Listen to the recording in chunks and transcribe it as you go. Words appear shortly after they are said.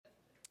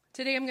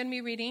Today I'm going to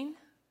be reading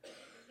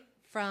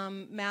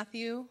from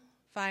Matthew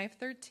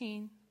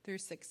 5:13 through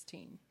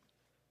 16.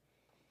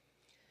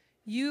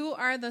 You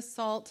are the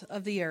salt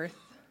of the earth,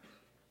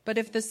 but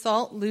if the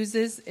salt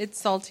loses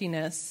its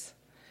saltiness,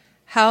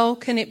 how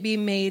can it be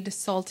made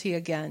salty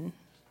again?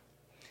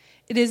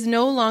 It is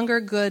no longer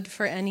good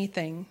for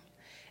anything,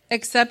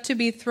 except to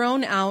be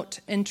thrown out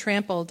and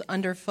trampled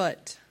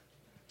underfoot.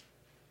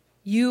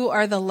 You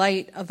are the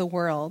light of the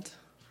world.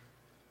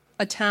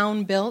 A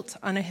town built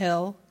on a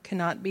hill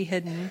cannot be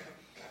hidden.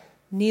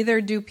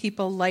 Neither do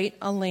people light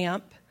a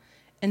lamp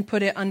and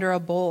put it under a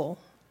bowl.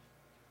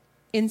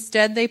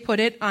 Instead, they put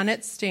it on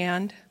its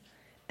stand,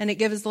 and it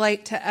gives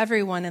light to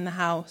everyone in the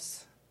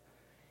house.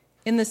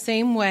 In the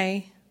same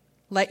way,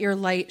 let your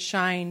light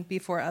shine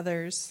before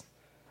others,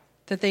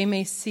 that they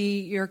may see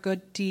your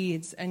good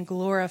deeds and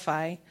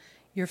glorify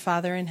your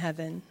Father in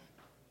heaven.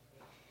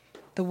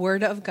 The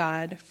word of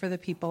God for the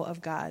people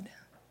of God.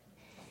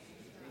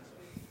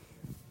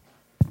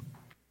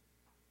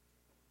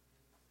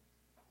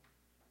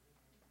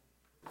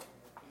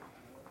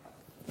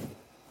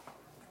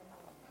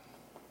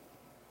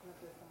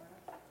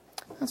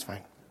 That's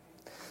fine.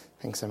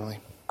 Thanks, Emily.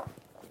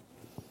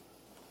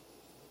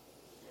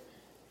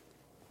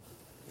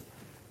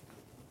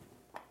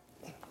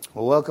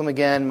 Well, welcome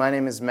again. My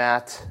name is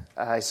Matt.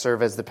 I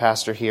serve as the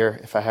pastor here,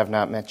 if I have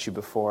not met you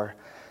before.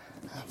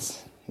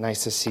 It's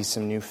nice to see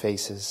some new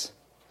faces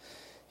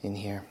in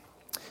here.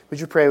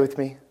 Would you pray with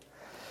me?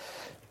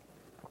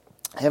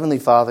 Heavenly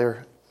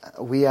Father,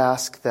 we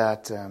ask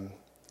that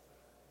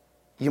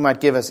you might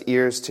give us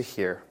ears to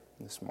hear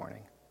this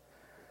morning.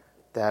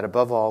 That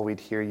above all, we'd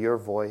hear your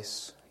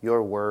voice,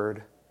 your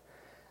word,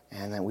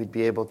 and that we'd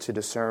be able to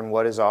discern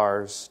what is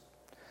ours,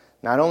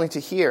 not only to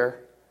hear,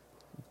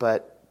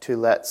 but to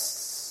let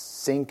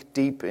sink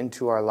deep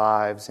into our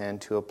lives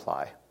and to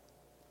apply.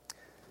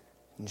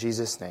 In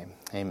Jesus' name,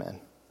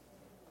 amen.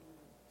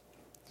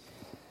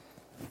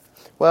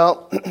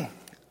 Well,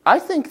 I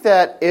think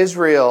that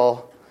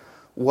Israel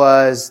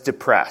was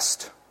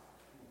depressed.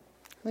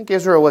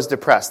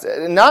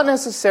 Not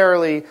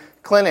necessarily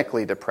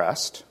clinically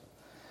depressed.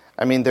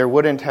 I mean, there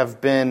wouldn't have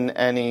been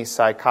any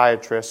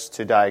psychiatrists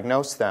to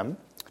diagnose them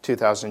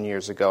 2,000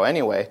 years ago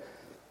anyway,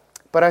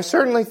 but I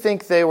certainly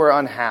think they were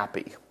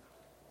unhappy.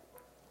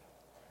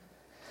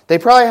 They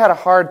probably had a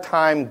hard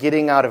time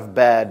getting out of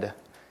bed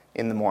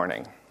in the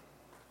morning.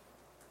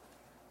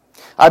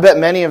 I bet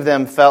many of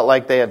them felt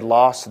like they had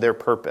lost their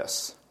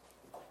purpose.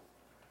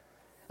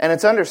 And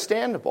it's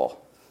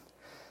understandable.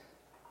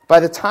 By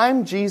the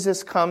time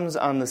Jesus comes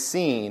on the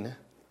scene,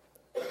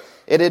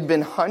 it had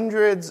been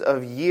hundreds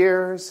of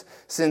years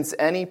since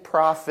any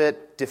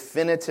prophet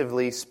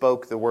definitively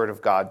spoke the word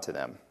of God to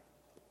them.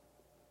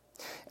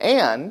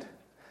 And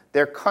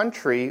their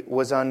country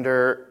was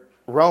under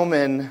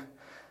Roman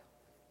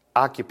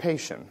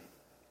occupation,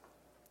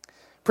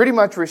 pretty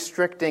much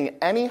restricting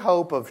any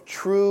hope of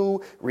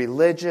true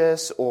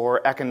religious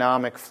or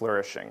economic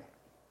flourishing.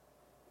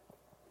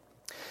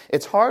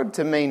 It's hard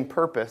to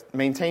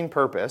maintain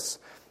purpose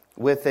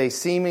with a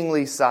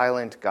seemingly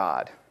silent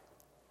God.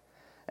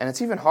 And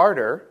it's even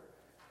harder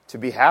to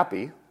be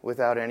happy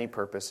without any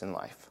purpose in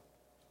life.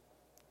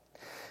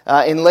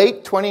 In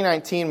late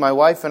 2019, my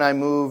wife and I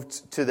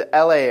moved to the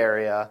LA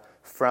area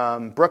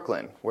from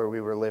Brooklyn, where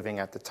we were living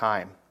at the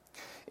time.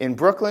 In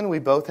Brooklyn, we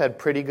both had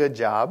pretty good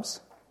jobs,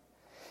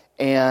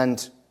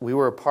 and we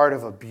were a part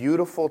of a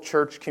beautiful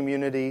church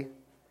community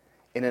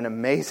in an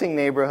amazing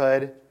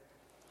neighborhood,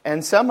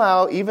 and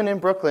somehow, even in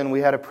Brooklyn,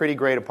 we had a pretty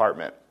great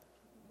apartment.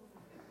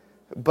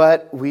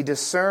 But we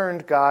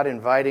discerned God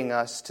inviting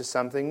us to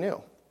something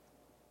new.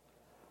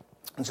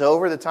 And so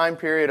over the time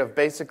period of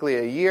basically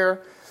a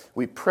year,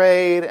 we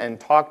prayed and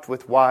talked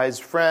with wise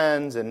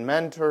friends and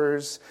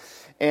mentors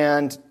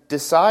and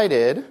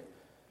decided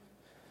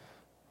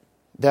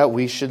that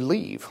we should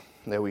leave.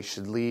 That we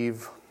should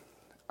leave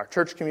our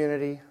church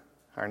community,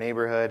 our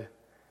neighborhood,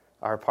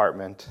 our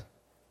apartment.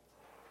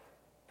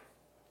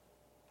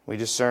 We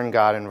discerned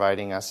God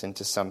inviting us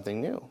into something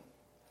new.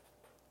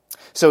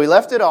 So we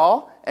left it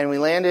all, and we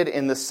landed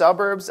in the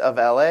suburbs of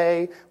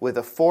LA with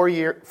a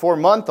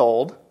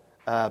 4-month-old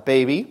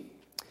baby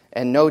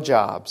and no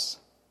jobs.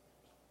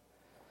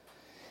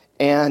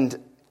 And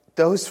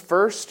those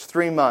first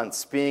 3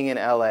 months being in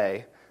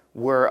LA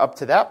were, up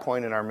to that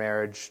point in our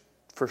marriage,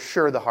 for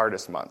sure the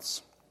hardest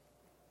months.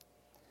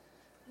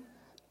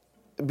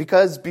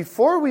 Because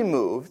before we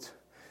moved,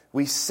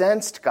 we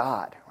sensed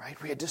God,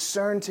 right? We had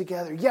discerned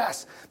together,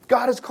 yes,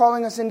 God is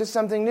calling us into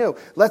something new.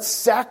 Let's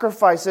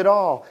sacrifice it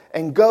all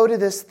and go to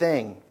this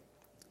thing.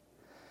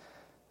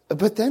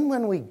 But then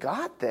when we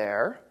got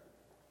there,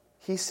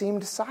 he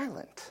seemed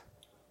silent.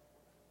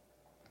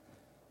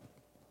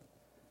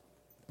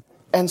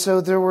 And so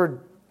there were,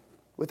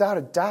 without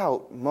a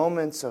doubt,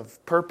 moments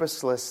of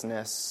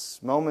purposelessness,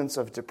 moments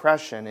of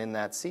depression in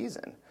that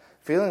season,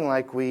 feeling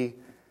like we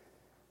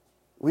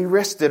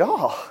risked it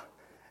all.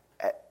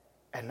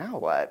 And now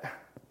what?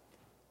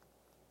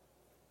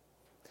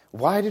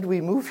 Why did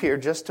we move here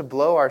just to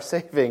blow our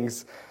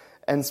savings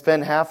and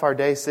spend half our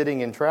day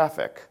sitting in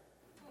traffic?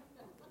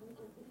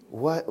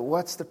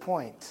 What's the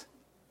point?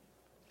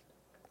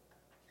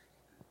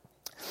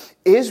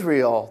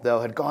 Israel,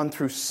 though, had gone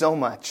through so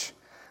much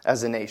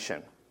as a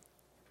nation.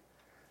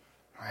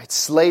 Right?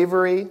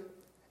 Slavery,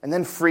 and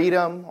then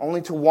freedom,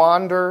 only to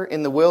wander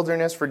in the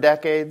wilderness for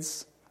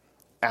decades,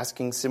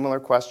 asking similar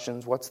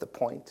questions. What's the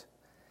point?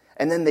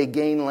 And then they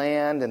gain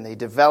land and they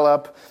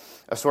develop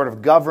a sort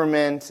of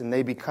government and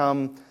they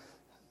become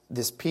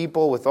this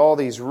people with all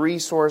these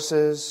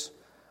resources,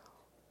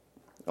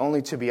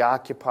 only to be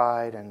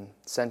occupied and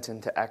sent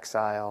into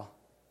exile.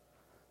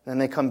 Then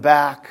they come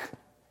back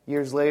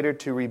years later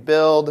to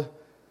rebuild,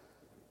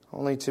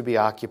 only to be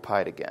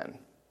occupied again.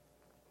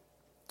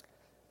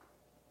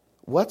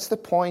 What's the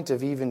point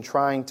of even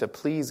trying to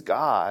please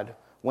God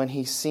when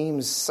He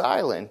seems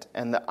silent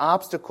and the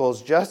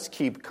obstacles just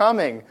keep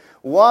coming,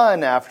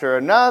 one after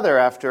another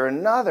after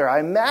another? I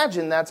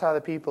imagine that's how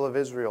the people of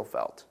Israel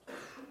felt.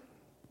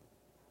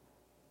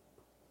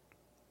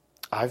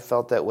 I've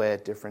felt that way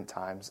at different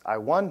times. I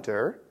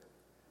wonder,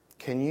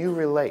 can you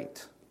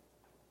relate?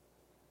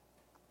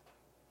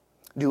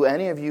 Do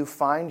any of you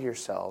find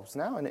yourselves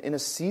now in a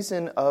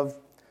season of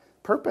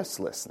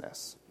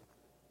purposelessness?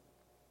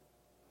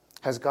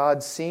 Has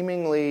God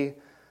seemingly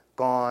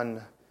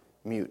gone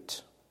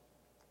mute?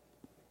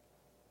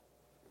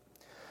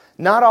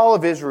 Not all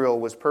of Israel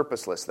was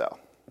purposeless, though.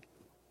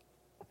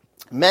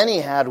 Many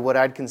had what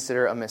I'd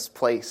consider a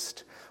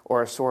misplaced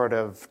or a sort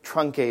of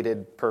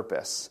truncated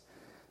purpose.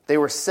 They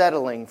were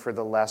settling for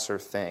the lesser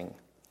thing.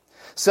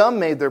 Some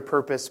made their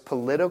purpose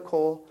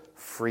political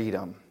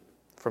freedom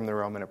from the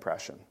Roman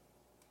oppression.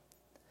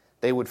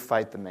 They would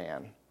fight the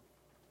man.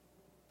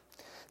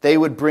 They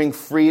would bring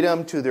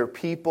freedom to their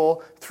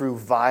people through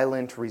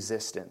violent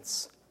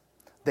resistance.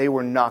 They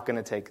were not going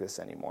to take this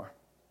anymore.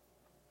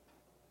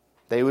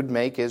 They would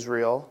make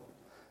Israel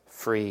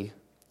free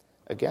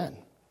again.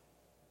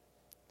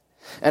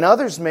 And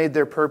others made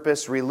their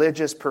purpose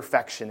religious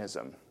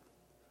perfectionism.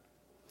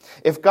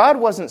 If God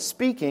wasn't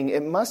speaking,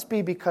 it must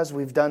be because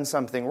we've done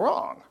something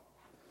wrong.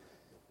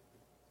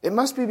 It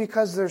must be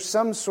because there's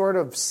some sort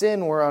of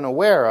sin we're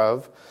unaware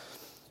of.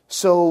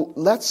 So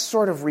let's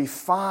sort of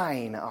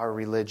refine our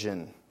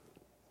religion,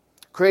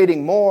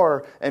 creating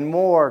more and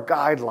more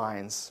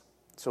guidelines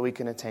so we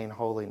can attain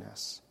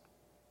holiness.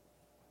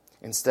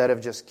 Instead of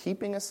just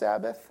keeping a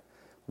Sabbath,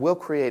 we'll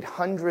create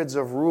hundreds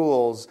of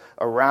rules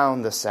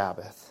around the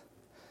Sabbath,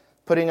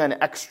 putting an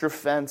extra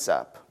fence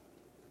up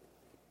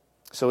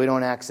so we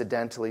don't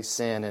accidentally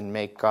sin and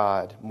make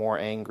God more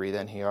angry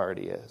than He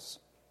already is.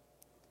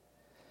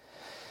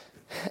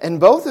 And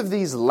both of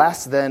these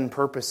less than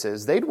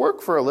purposes, they'd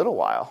work for a little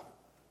while.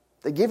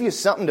 They give you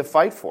something to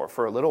fight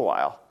for a little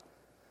while.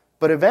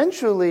 But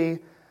eventually,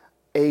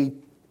 a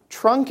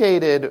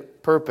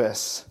truncated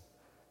purpose,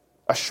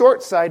 a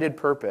short-sighted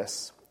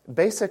purpose,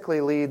 basically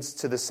leads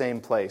to the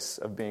same place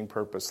of being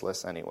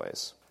purposeless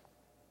anyways.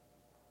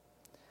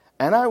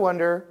 And I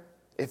wonder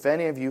if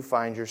any of you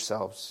find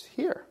yourselves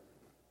here.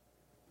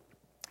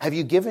 Have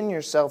you given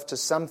yourself to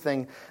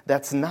something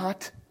that's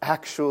not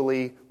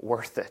actually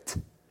worth it?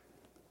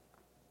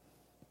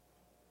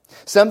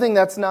 Something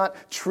that's not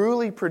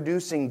truly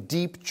producing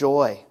deep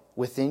joy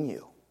within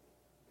you?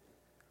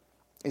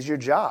 Is your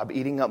job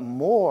eating up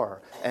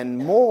more and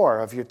more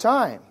of your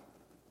time?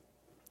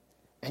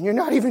 And you're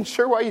not even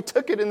sure why you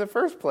took it in the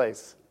first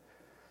place.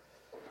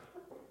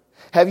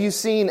 Have you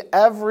seen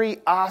every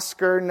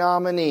Oscar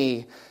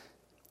nominee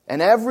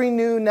and every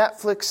new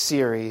Netflix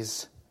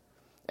series,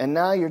 and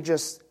now you're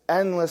just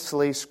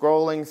endlessly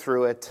scrolling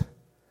through it?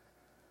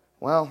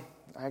 Well,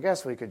 I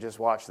guess we could just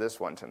watch this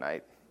one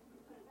tonight.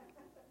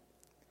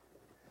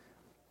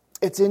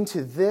 It's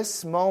into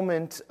this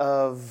moment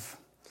of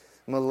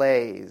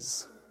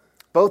malaise,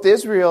 both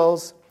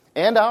Israel's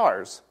and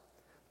ours,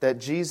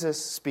 that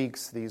Jesus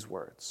speaks these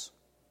words.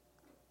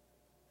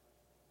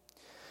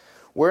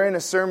 We're in a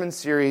sermon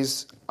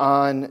series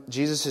on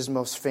Jesus'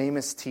 most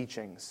famous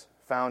teachings,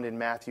 found in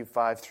Matthew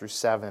 5 through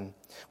 7,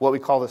 what we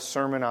call the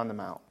Sermon on the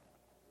Mount.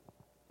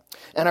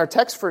 And our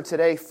text for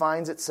today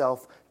finds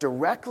itself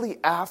directly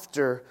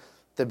after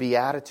the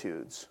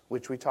Beatitudes,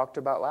 which we talked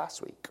about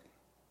last week.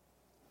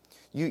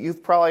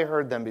 You've probably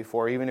heard them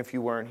before, even if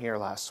you weren't here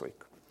last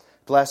week.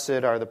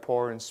 Blessed are the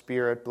poor in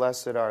spirit,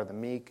 blessed are the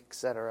meek,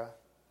 etc.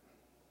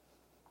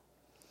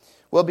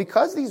 Well,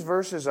 because these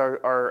verses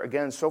are,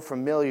 again, so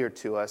familiar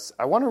to us,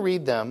 I want to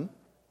read them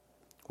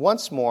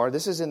once more.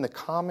 This is in the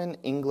Common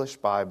English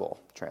Bible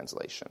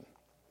translation.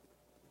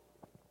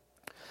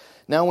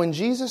 Now, when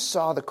Jesus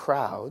saw the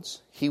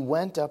crowds, He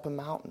went up a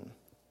mountain.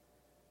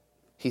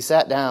 He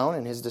sat down,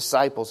 and His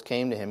disciples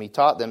came to Him. He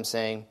taught them,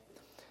 saying,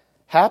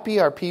 "Happy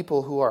are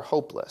people who are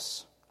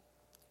hopeless,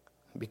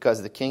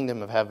 because the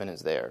kingdom of heaven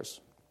is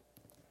theirs.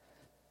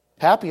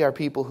 Happy are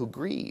people who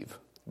grieve,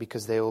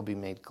 because they will be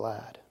made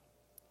glad.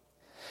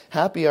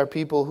 Happy are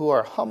people who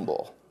are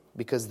humble,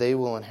 because they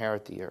will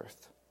inherit the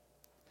earth.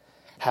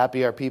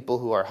 Happy are people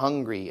who are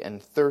hungry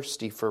and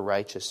thirsty for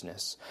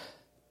righteousness,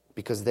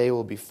 because they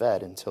will be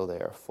fed until they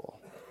are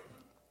full.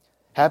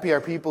 Happy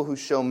are people who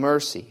show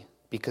mercy,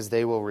 because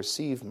they will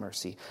receive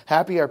mercy.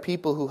 Happy are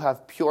people who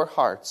have pure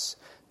hearts,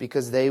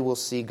 because they will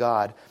see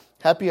God.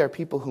 Happy are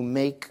people who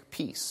make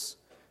peace,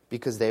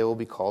 because they will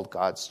be called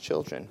God's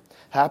children.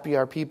 Happy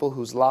are people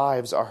whose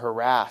lives are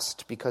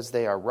harassed, because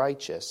they are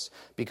righteous,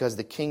 because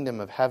the kingdom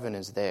of heaven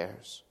is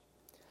theirs.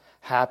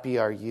 Happy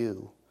are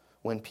you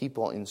when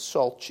people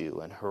insult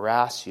you and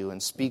harass you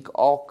and speak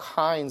all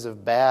kinds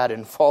of bad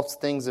and false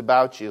things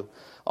about you,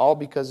 all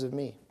because of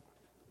me.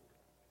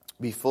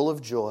 Be full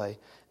of joy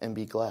and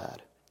be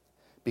glad,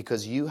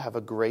 because you have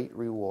a great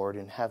reward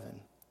in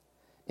heaven.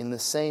 In the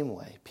same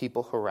way,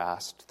 people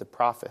harassed the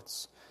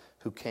prophets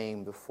who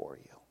came before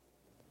you.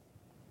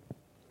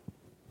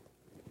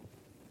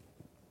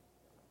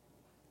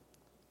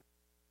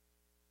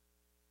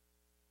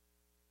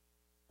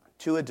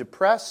 To a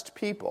depressed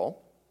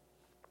people,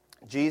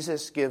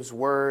 Jesus gives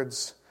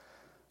words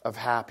of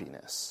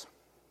happiness,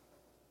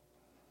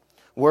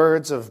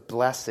 words of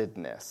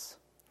blessedness.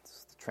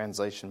 That's the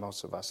translation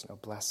most of us know,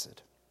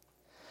 blessed.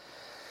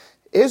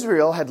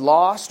 Israel had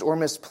lost or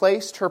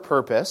misplaced her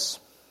purpose,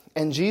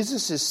 and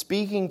Jesus is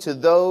speaking to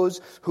those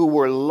who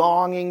were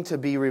longing to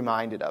be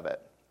reminded of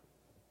it.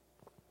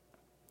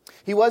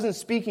 He wasn't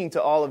speaking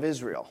to all of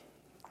Israel,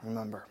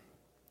 remember,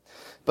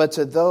 but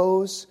to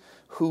those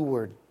who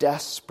were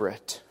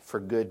desperate for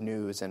good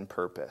news and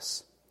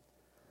purpose.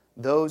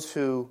 Those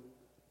who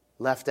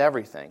left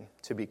everything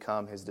to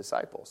become his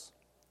disciples,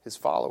 his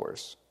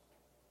followers.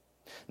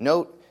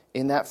 Note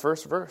in that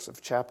first verse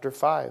of chapter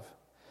 5,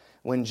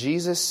 when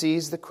Jesus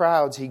sees the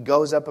crowds, he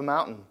goes up a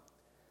mountain.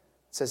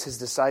 It says his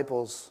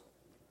disciples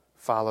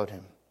followed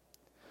him.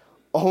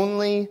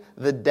 Only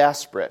the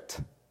desperate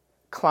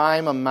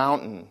climb a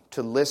mountain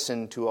to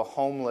listen to a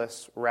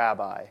homeless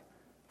rabbi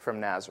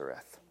from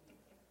Nazareth.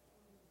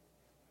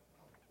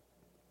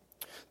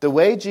 The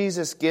way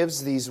Jesus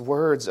gives these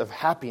words of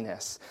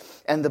happiness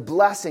and the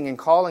blessing and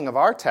calling of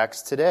our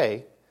text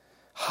today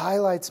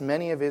highlights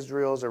many of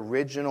Israel's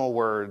original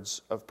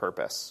words of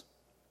purpose.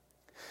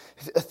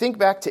 Think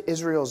back to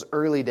Israel's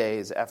early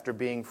days after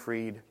being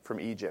freed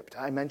from Egypt.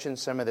 I mentioned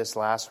some of this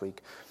last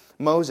week.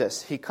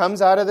 Moses, he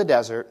comes out of the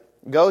desert,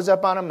 goes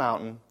up on a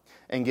mountain,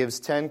 and gives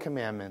 10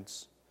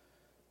 commandments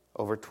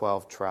over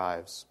 12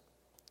 tribes.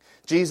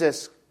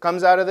 Jesus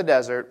comes out of the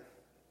desert,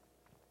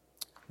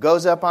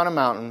 goes up on a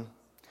mountain,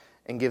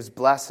 and gives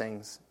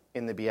blessings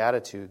in the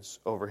Beatitudes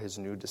over his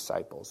new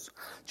disciples.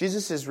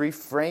 Jesus is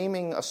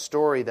reframing a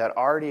story that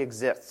already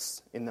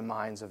exists in the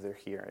minds of the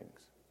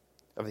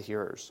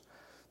hearers.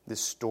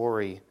 This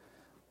story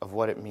of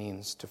what it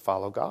means to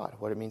follow God,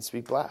 what it means to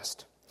be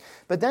blessed.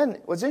 But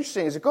then what's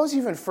interesting is it goes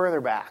even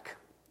further back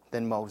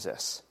than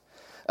Moses.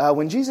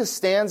 When Jesus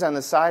stands on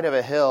the side of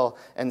a hill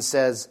and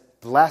says,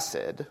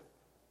 "Blessed,"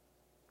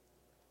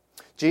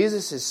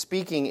 Jesus is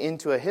speaking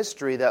into a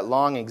history that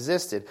long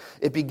existed.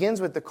 It begins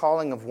with the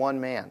calling of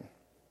one man,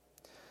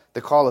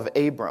 the call of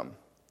Abram,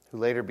 who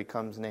later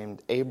becomes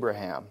named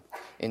Abraham,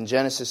 in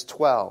Genesis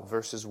 12,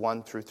 verses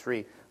 1 through 3.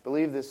 I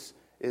believe this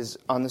is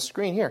on the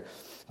screen here.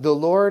 The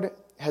Lord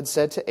had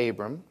said to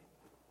Abram,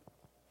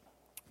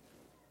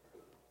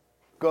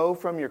 "Go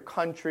from your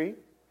country,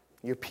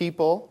 your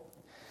people,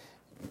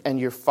 and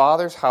your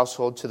father's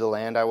household to the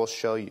land I will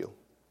show you.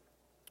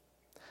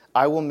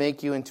 I will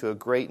make you into a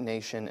great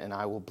nation, and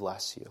I will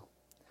bless you.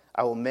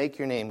 I will make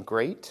your name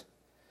great,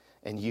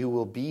 and you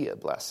will be a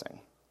blessing.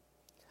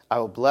 I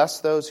will bless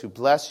those who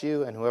bless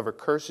you, and whoever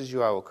curses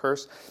you I will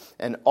curse,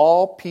 and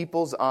all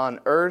peoples on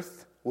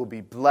earth will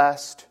be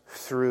blessed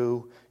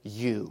through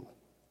you.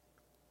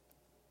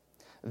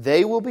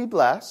 They will be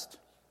blessed,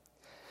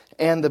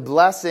 and the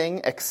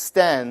blessing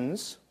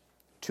extends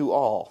to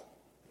all."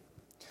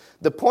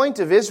 The point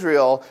of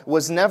Israel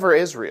was never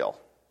Israel.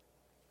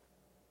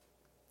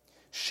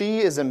 She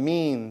is a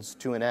means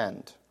to an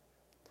end,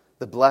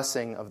 the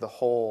blessing of the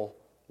whole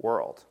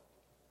world.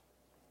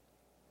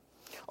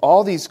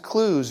 All these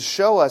clues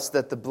show us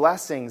that the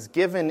blessings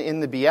given in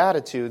the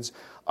Beatitudes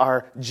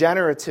are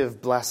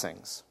generative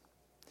blessings.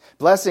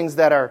 Blessings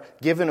that are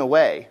given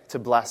away to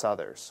bless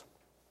others.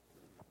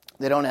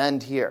 They don't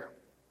end here.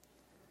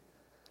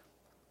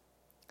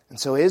 And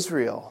so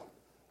Israel,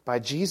 by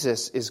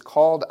Jesus, is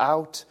called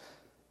out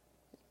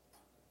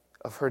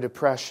of her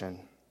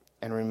depression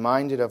and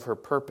reminded of her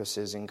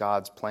purposes in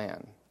God's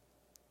plan.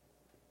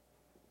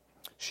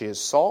 She is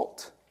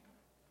salt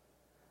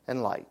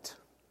and light.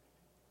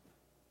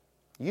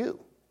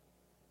 You,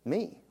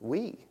 me,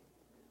 we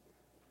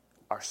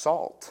are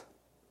salt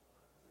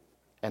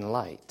and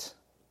light.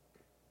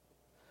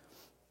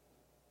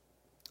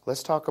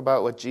 Let's talk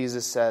about what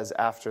Jesus says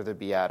after the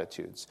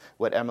Beatitudes,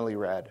 what Emily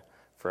read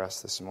for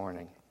us this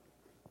morning.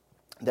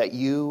 That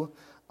you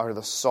are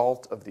the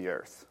salt of the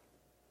earth.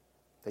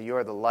 That you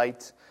are the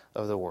light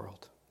of the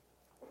world.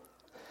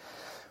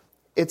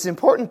 It's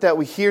important that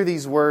we hear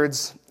these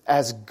words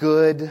as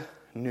good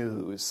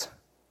news.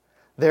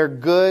 They're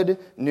good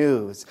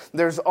news.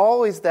 There's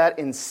always that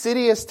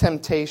insidious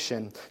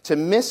temptation to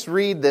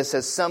misread this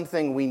as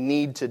something we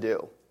need to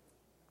do.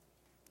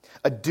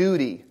 A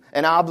duty,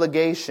 an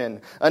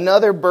obligation,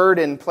 another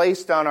burden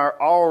placed on our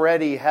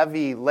already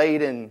heavy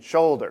laden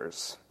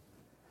shoulders.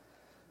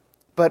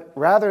 But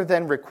rather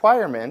than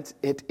requirement,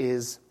 it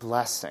is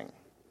blessing.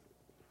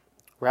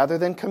 Rather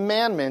than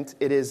commandment,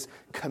 it is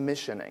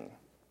commissioning.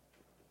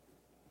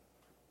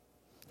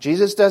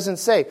 Jesus doesn't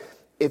say,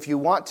 if you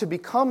want to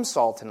become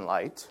salt and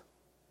light,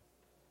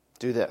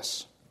 do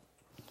this.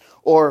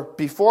 Or,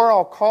 before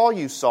I'll call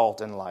you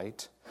salt and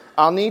light,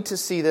 I'll need to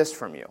see this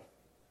from you.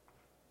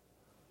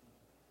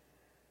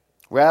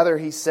 Rather,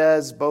 he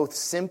says both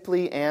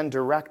simply and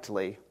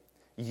directly,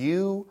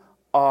 you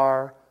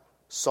are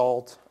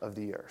salt of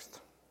the earth.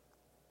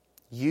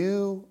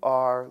 You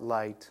are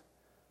light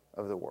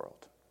of the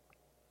world.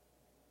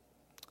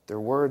 They're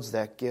words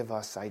that give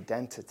us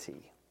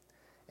identity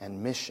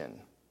and mission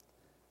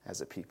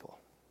as a people.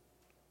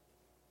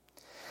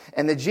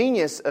 And the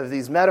genius of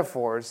these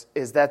metaphors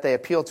is that they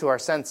appeal to our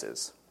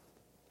senses.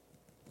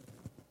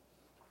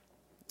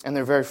 And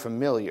they're very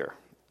familiar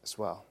as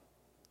well.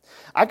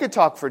 I could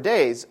talk for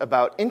days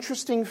about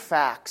interesting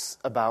facts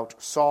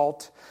about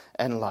salt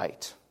and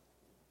light.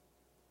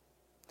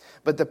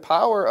 But the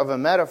power of a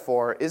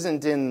metaphor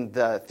isn't in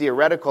the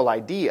theoretical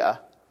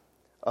idea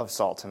of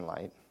salt and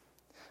light,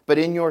 but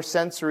in your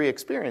sensory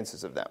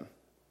experiences of them.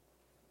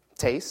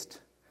 Taste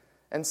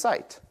and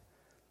sight.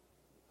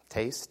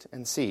 Taste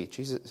and see.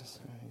 Jesus,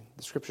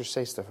 the scriptures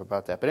say stuff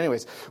about that. But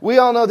anyways, we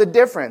all know the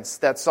difference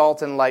that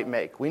salt and light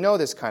make. We know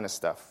this kind of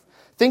stuff.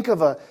 Think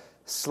of a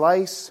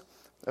slice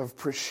of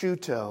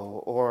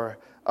prosciutto or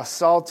a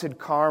salted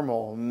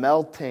caramel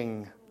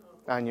melting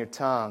on your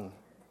tongue.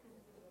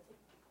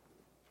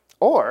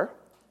 Or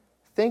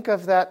think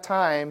of that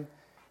time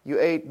you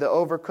ate the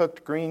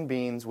overcooked green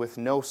beans with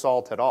no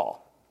salt at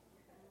all.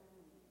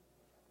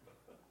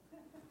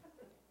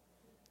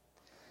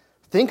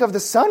 Think of the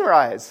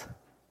sunrise.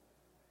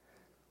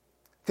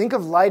 Think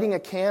of lighting a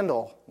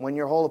candle when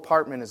your whole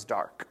apartment is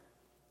dark.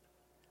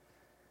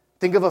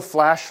 Think of a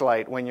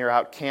flashlight when you're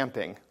out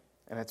camping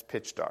and it's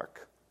pitch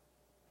dark.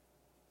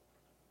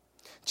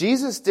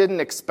 Jesus didn't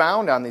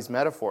expound on these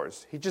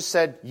metaphors. He just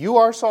said, you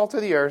are salt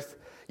of the earth,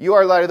 you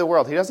are light of the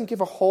world. He doesn't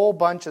give a whole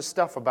bunch of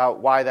stuff about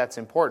why that's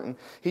important.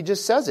 He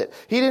just says it.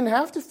 He didn't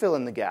have to fill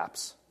in the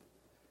gaps.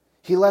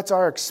 He lets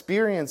our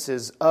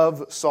experiences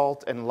of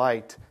salt and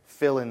light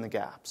fill in the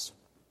gaps.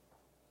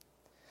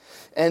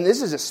 And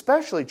this is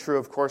especially true,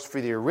 of course,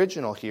 for the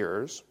original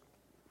hearers,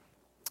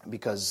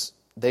 because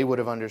they would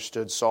have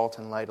understood salt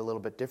and light a little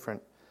bit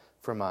different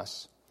from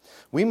us.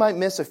 We might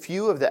miss a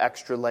few of the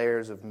extra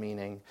layers of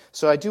meaning,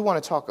 so I do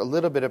want to talk a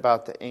little bit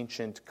about the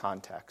ancient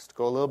context,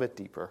 go a little bit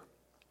deeper.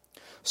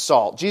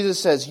 Salt. Jesus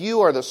says,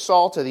 you are the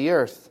salt of the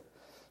earth,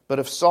 but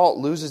if salt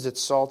loses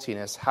its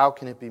saltiness, how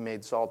can it be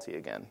made salty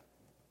again?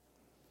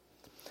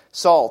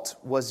 Salt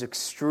was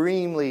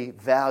extremely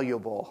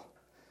valuable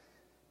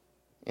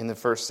in the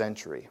first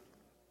century.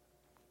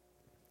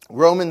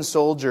 Roman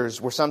soldiers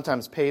were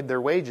sometimes paid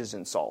their wages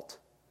in salt,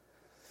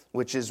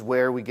 which is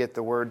where we get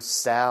the word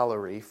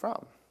salary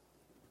from.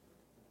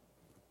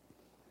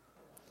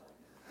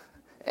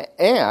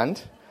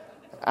 And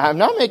I'm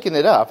not making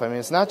it up. I mean,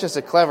 it's not just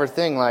a clever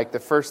thing like the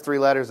first three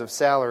letters of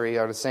salary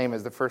are the same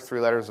as the first three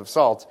letters of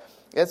salt.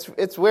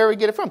 It's where we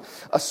get it from.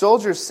 A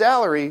soldier's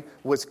salary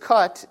was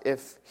cut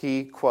if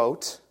he,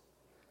 quote,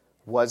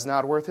 was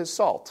not worth his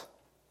salt.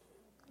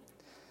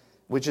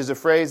 Which is a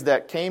phrase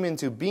that came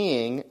into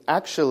being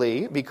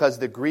actually because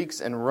the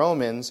Greeks and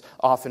Romans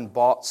often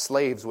bought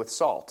slaves with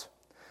salt.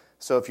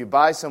 So if you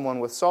buy someone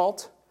with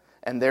salt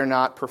and they're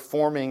not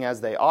performing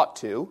as they ought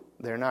to,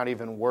 they're not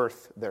even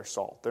worth their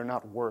salt. They're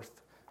not worth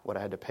what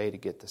I had to pay to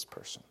get this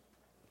person.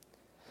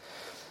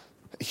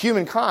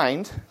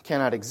 Humankind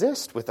cannot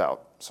exist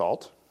without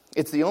salt.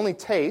 It's the only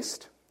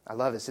taste, I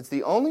love this, it's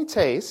the only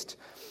taste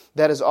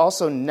that is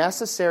also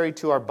necessary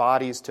to our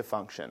bodies to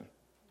function.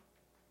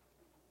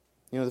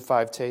 You know the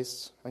 5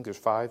 tastes? I think there's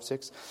 5,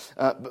 6.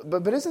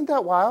 But isn't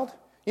that wild?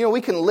 You know,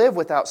 we can live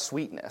without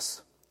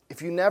sweetness.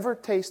 If you never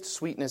taste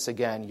sweetness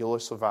again, you'll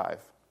survive.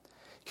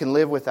 You can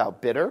live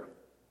without bitter.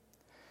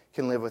 You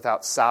can live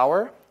without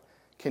sour.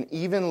 You can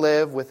even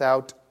live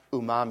without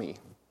umami.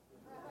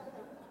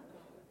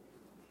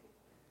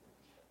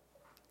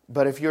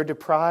 But if you're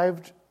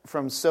deprived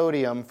from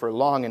sodium for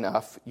long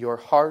enough, your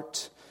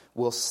heart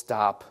will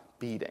stop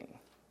beating.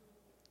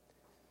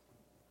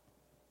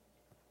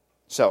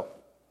 So,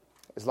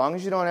 as long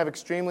as you don't have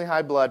extremely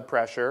high blood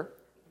pressure,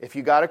 if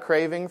you got a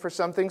craving for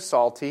something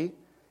salty,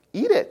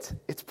 eat it.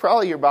 It's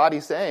probably your body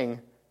saying,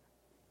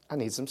 I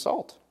need some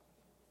salt.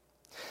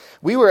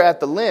 We were at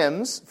the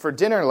Limbs for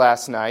dinner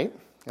last night,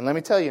 and let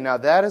me tell you, now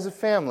that is a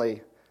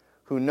family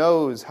who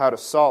knows how to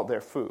salt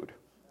their food.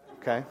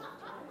 Okay?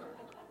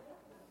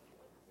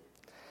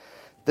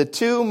 The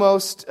two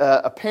most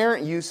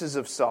apparent uses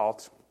of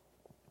salt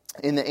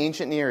in the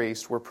ancient Near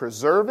East were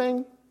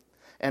preserving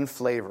and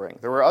flavoring.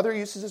 There were other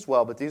uses as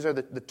well, but these are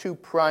the two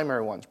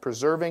primary ones,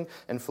 preserving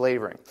and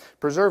flavoring.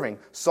 Preserving,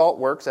 salt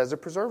works as a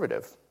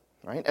preservative,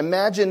 right?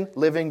 Imagine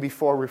living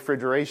before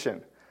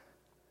refrigeration.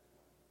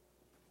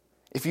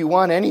 If you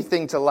want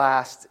anything to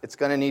last, it's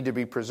going to need to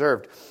be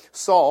preserved.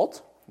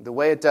 Salt, the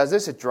way it does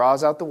this, it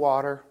draws out the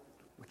water,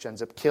 which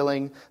ends up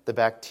killing the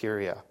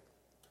bacteria.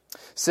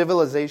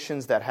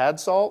 Civilizations that had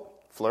salt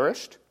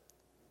flourished.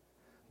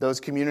 Those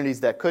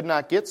communities that could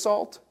not get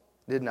salt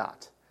did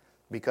not,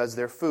 because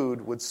their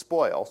food would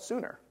spoil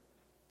sooner.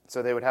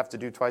 So they would have to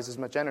do twice as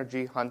much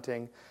energy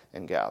hunting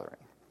and gathering.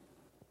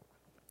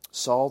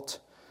 Salt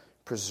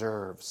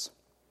preserves.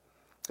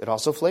 It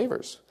also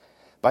flavors.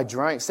 By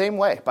drawing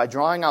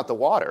out the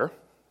water,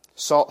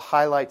 salt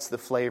highlights the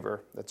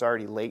flavor that's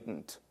already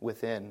latent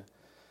within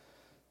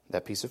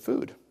that piece of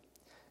food.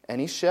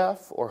 Any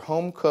chef or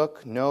home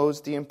cook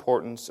knows the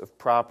importance of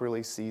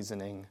properly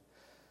seasoning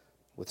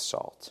with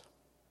salt.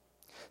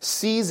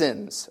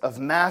 Seasons of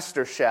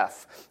Master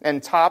Chef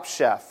and Top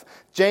Chef,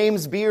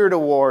 James Beard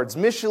Awards,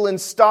 Michelin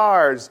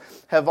stars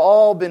have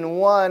all been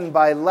won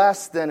by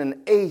less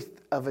than 1/8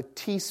 of a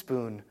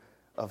teaspoon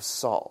of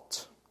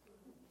salt.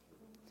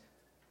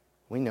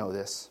 We know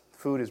this.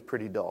 Food is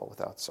pretty dull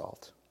without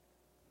salt.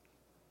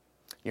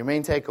 Your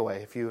main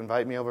takeaway, if you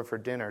invite me over for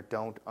dinner,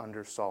 don't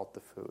undersalt the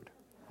food.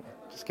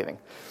 Just kidding.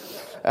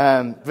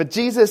 But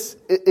Jesus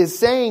is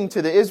saying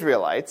to the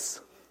Israelites,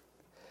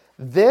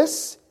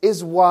 this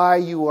is why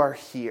you are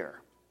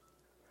here.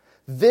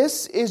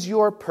 This is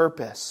your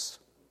purpose.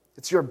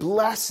 It's your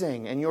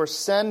blessing and your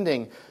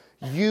sending.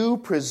 You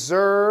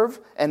preserve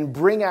and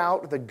bring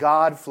out the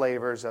God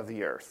flavors of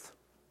the earth.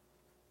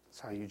 That's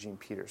how Eugene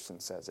Peterson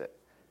says it.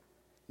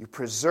 You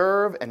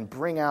preserve and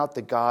bring out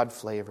the God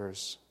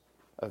flavors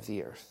of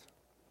the earth.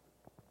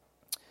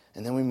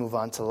 And then we move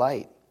on to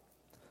light.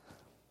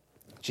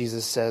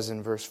 Jesus says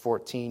in verse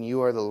 14,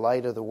 you are the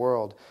light of the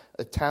world.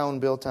 A town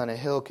built on a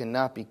hill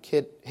cannot be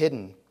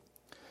hidden.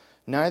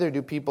 Neither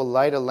do people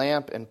light a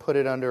lamp and put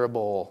it under a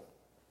bowl.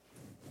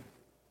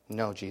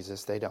 No,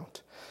 Jesus, they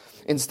don't.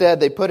 Instead,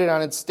 they put it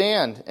on its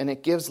stand, and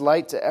it gives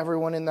light to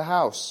everyone in the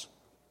house.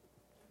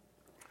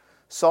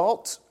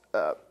 Salt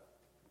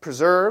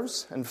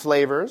preserves and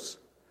flavors.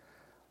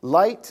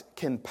 Light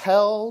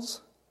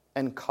compels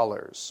and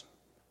colors.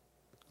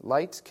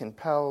 Light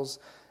compels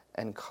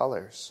and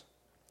colors.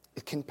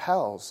 It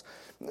compels.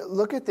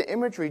 Look at the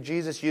imagery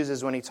Jesus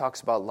uses when he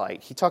talks about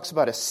light. He talks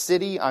about a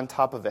city on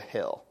top of a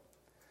hill.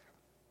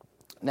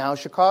 Now,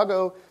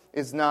 Chicago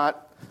is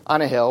not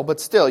on a hill, but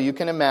still, you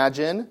can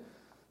imagine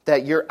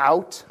that you're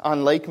out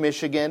on Lake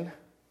Michigan,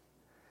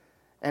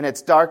 and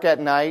it's dark at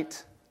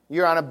night.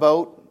 You're on a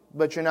boat,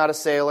 but you're not a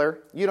sailor.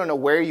 You don't know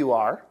where you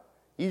are.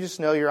 You just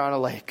know you're on a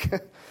lake.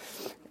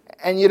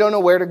 And you don't know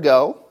where to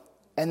go.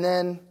 And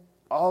then,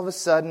 all of a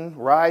sudden,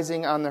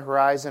 rising on the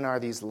horizon are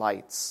these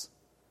lights.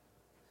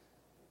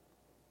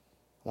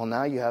 Well,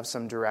 now you have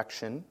some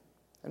direction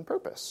and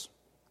purpose.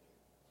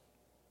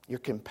 You're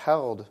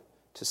compelled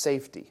to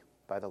safety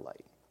by the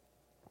light.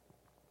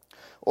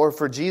 Or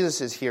for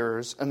Jesus'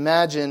 hearers,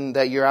 imagine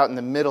that you're out in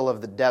the middle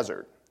of the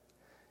desert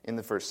in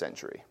the first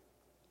century.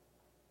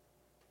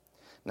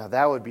 Now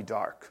that would be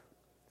dark.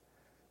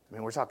 I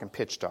mean, we're talking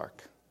pitch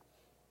dark.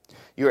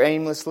 You're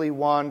aimlessly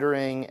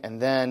wandering,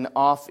 and then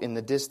off in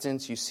the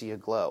distance you see a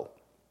glow.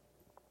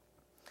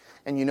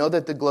 And you know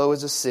that the glow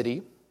is a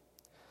city,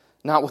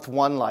 not with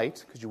one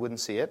light, because you wouldn't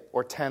see it,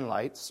 or 10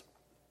 lights,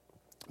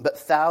 but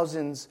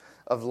thousands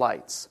of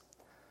lights.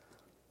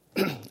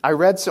 I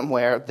read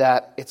somewhere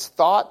that it's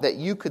thought that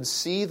you could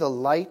see the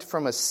light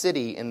from a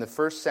city in the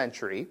first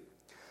century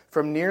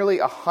from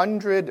nearly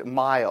 100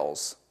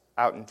 miles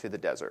out into the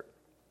desert.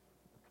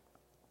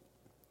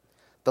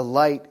 The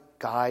light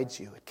guides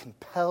you. It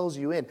compels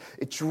you in.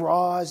 It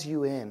draws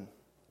you in.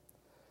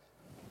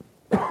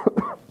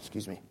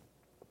 Excuse me.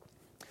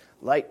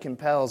 Light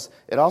compels.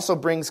 It also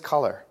brings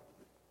color.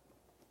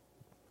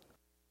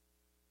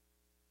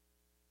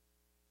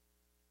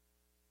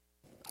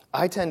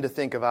 I tend to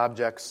think of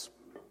objects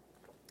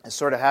as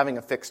sort of having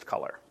a fixed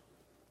color.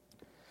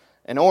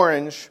 An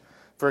orange,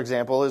 for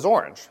example, is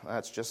orange.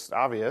 That's just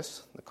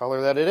obvious, the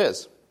color that it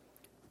is.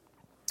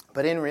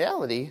 But in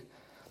reality,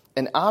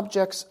 an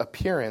object's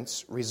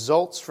appearance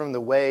results from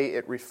the way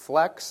it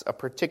reflects a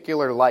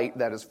particular light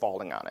that is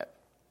falling on it.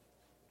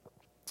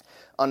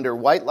 Under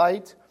white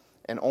light,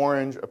 an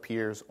orange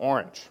appears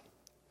orange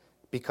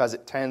because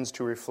it tends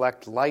to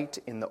reflect light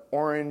in the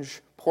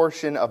orange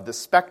portion of the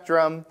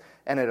spectrum,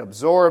 and it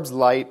absorbs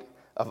light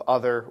of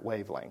other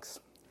wavelengths.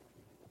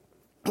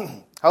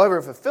 However,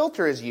 if a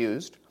filter is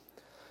used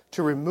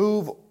to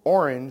remove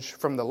orange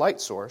from the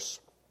light source,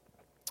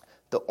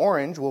 the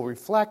orange will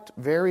reflect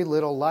very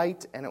little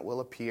light and it will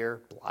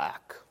appear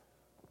black.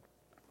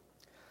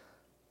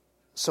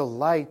 So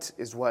light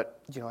is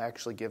what,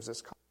 actually gives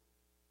us color.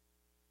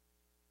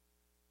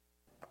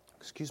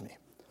 Excuse me.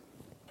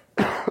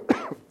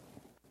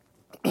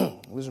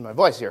 Losing my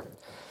voice here.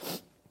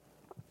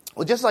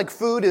 Well, just like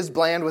food is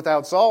bland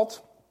without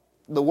salt,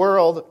 the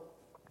world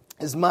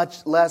is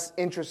much less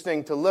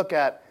interesting to look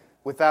at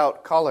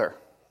without color.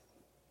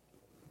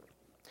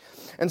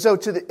 And so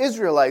to the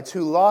Israelites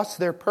who lost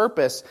their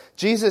purpose,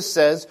 Jesus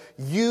says,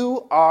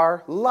 you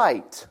are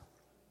light.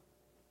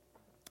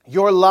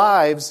 Your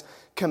lives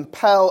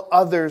compel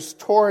others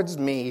towards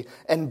me,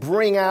 and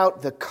bring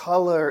out the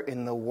color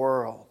in the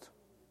world.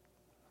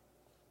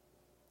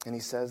 And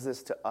he says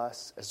this to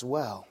us as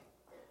well.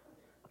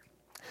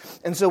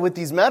 And so with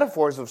these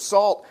metaphors of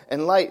salt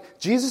and light,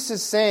 Jesus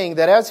is saying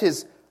that as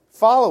his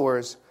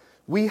followers,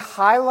 we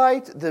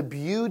highlight the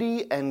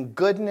beauty and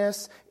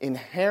goodness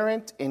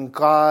inherent in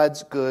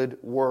God's good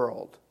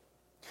world.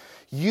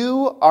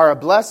 You are a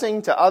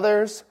blessing to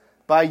others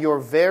by your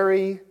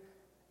very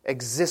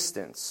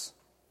existence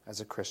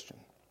as a Christian.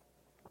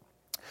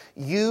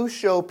 You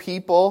show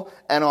people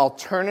an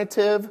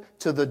alternative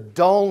to the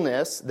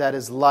dullness that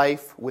is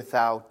life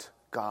without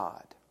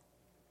God.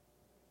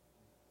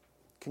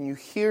 Can you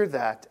hear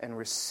that and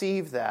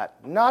receive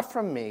that, not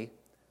from me,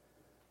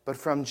 but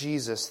from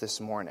Jesus this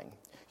morning?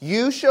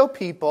 You show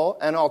people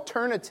an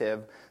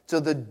alternative to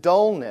the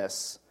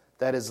dullness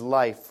that is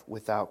life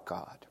without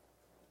God.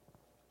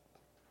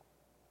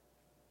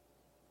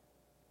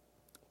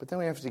 But then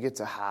we have to get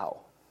to how.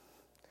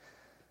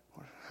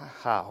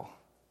 How?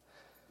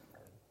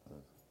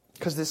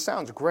 Because this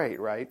sounds great,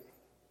 right?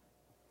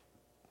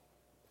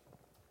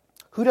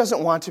 Who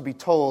doesn't want to be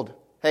told,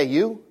 hey,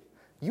 you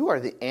are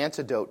the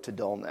antidote to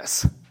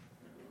dullness?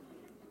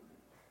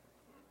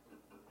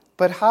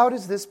 But how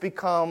does this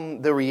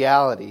become the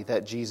reality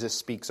that Jesus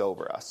speaks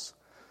over us?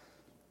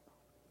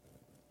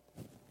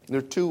 There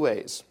are two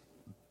ways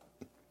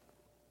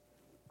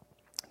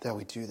that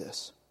we do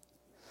this.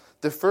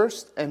 The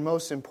first and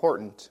most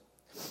important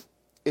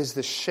is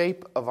the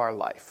shape of our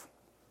life.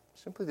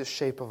 Simply the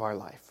shape of our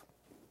life.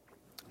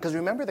 Because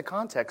remember the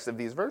context of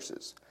these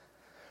verses.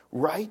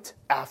 Right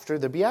after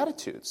the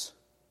Beatitudes,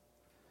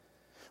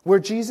 where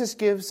Jesus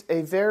gives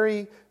a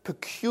very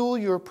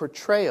peculiar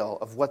portrayal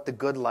of what the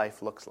good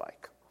life looks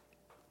like.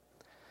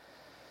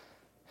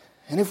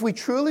 And if we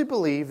truly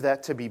believe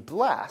that to be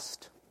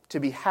blessed, to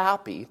be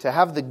happy, to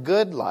have the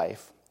good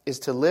life is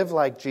to live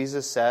like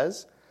Jesus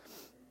says,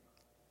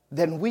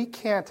 then we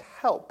can't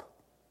help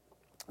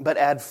but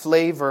add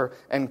flavor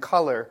and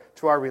color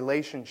to our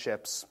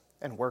relationships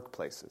and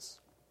workplaces.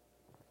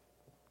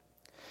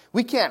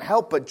 We can't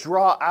help but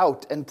draw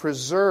out and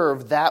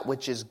preserve that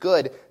which is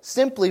good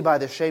simply by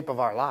the shape of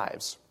our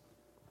lives,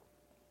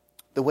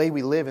 the way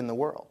we live in the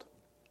world.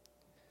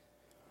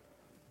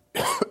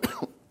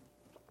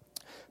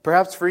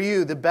 Perhaps for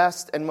you, the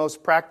best and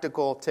most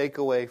practical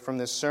takeaway from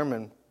this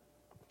sermon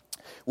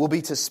will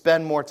be to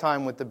spend more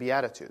time with the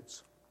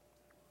Beatitudes.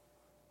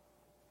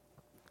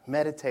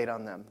 Meditate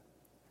on them.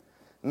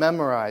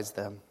 Memorize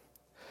them.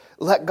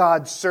 Let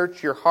God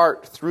search your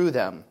heart through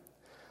them.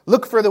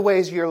 Look for the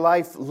ways your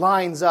life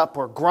lines up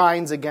or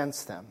grinds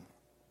against them.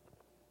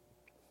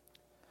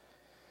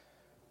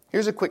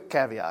 Here's a quick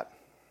caveat,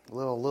 a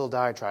little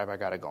diatribe I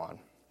got to go on.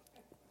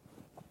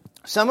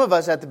 Some of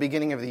us at the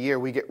beginning of the year,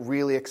 we get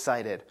really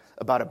excited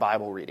about a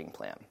Bible reading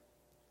plan.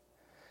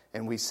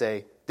 And we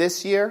say,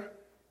 this year,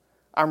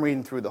 I'm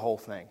reading through the whole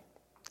thing.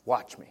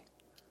 Watch me.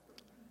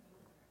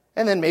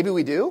 And then maybe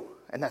we do,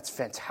 and that's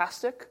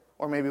fantastic.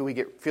 Or maybe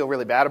we feel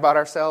really bad about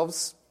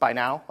ourselves by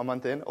now, a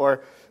month in, or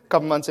a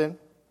couple months in.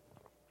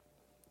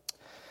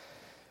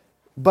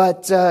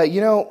 But,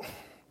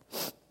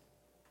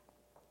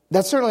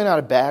 that's certainly not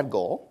a bad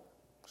goal.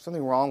 There's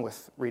nothing wrong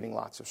with reading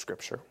lots of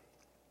Scripture.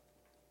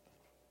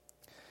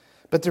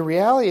 But the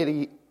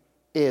reality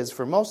is,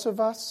 for most of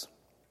us,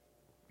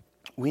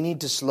 we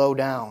need to slow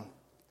down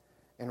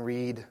and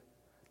read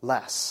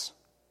less.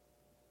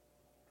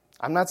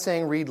 I'm not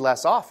saying read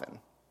less often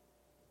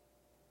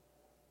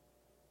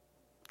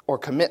or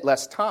commit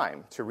less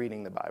time to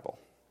reading the Bible.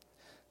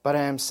 But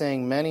I am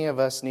saying many of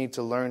us need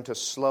to learn to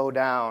slow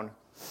down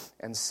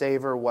and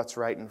savor what's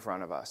right in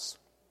front of us.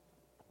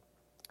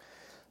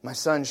 My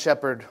son,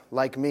 Shepherd,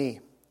 like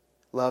me,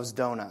 loves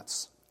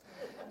donuts.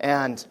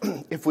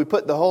 And if we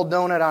put the whole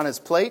donut on his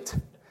plate,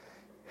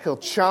 he'll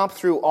chomp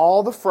through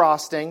all the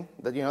frosting,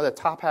 the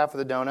top half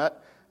of the donut,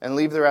 and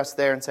leave the rest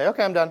there and say,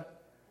 okay, I'm done.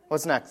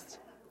 What's next?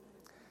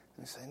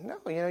 And I say, no,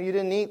 you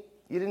didn't eat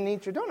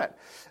your donut.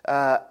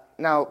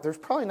 Now, there's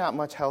probably not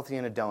much healthy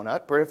in a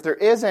donut, but if there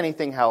is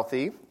anything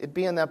healthy, it'd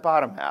be in that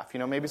bottom half,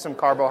 maybe some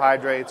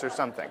carbohydrates or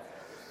something.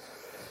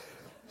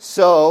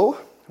 So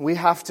we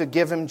have to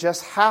give him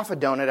just half a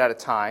donut at a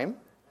time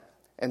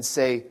and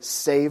say,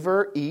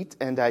 savor, eat,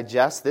 and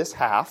digest this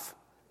half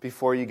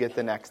before you get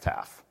the next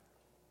half.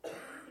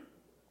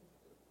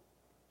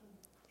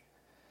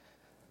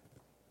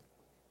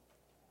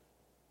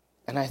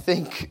 And I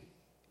think,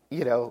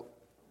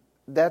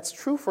 that's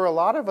true for a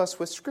lot of us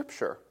with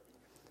Scripture.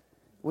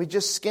 We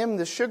just skim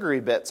the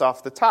sugary bits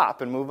off the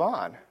top and move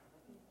on.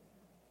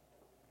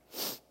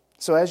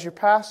 So as your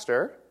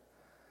pastor,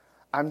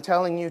 I'm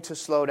telling you to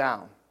slow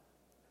down.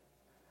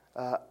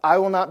 I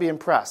will not be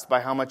impressed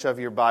by how much of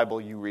your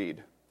Bible you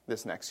read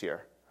this next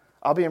year.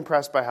 I'll be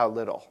impressed by how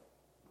little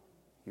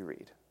you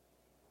read.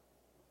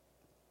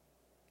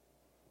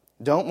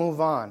 Don't move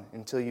on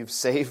until you've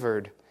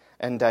savored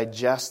and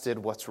digested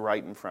what's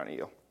right in front of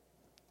you.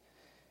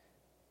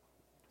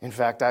 In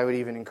fact, I would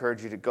even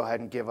encourage you to go ahead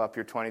and give up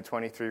your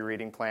 2023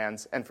 reading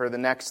plans, and for the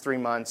next 3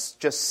 months,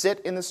 just sit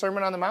in the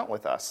Sermon on the Mount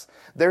with us.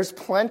 There's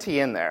plenty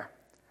in there.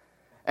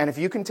 And if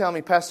you can tell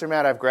me, Pastor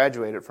Matt, I've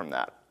graduated from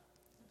that,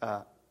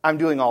 I'm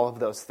doing all of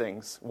those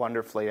things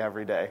wonderfully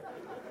every day,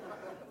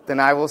 then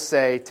I will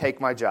say, take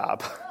my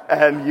job,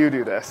 and you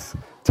do this.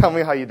 Tell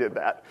me how you did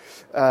that.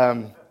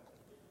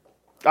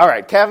 All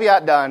right,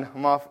 caveat done.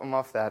 I'm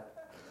off that.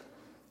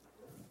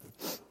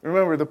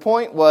 Remember, the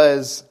point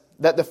was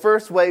that the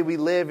first way we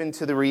live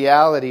into the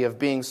reality of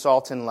being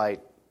salt and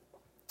light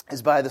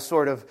is by the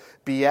sort of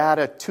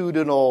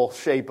beatitudinal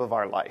shape of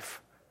our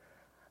life.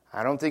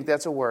 I don't think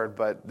that's a word,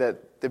 but the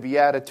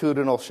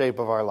beatitudinal shape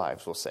of our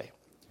lives, we'll say.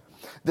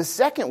 The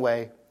second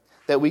way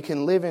that we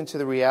can live into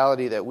the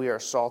reality that we are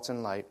salt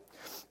and light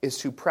is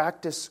to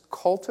practice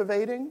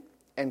cultivating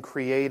and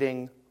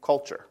creating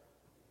culture.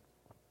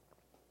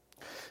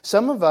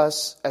 Some of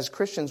us, as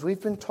Christians,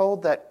 we've been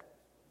told that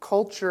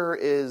culture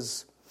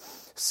is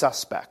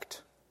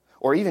suspect,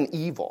 or even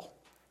evil,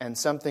 and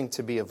something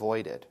to be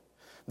avoided.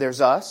 There's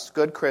us,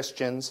 good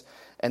Christians,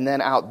 and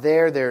then out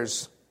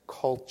there's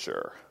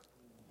culture.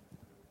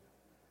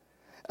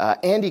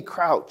 Andy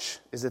Crouch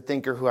is a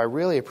thinker who I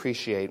really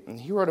appreciate, and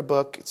he wrote a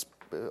book, it's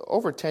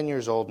over 10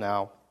 years old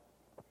now,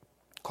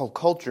 called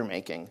Culture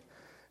Making,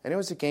 and it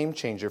was a game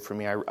changer for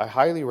me. I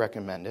highly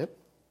recommend it.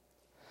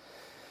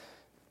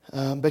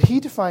 But he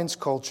defines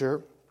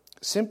culture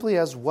simply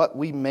as what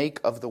we make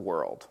of the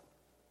world.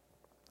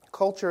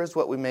 Culture is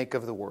what we make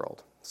of the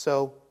world.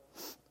 So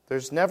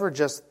there's never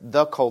just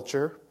the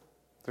culture.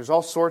 There's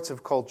all sorts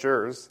of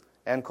cultures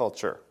and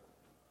culture.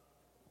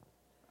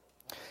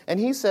 And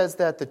he says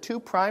that the two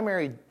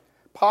primary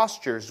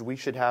postures we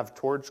should have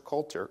towards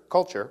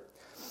culture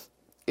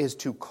is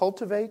to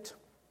cultivate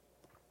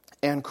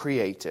and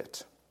create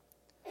it.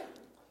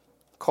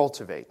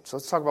 Cultivate. So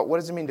let's talk about what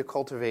does it mean to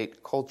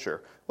cultivate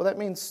culture. Well, that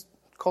means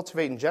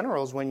cultivate in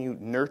general is when you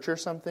nurture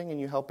something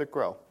and you help it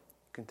grow.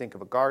 You can think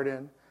of a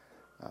garden,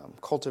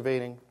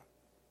 cultivating.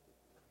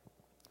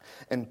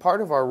 And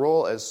part of our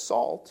role as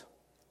salt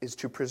is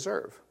to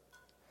preserve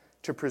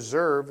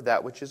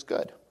that which is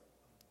good.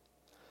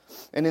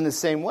 And in the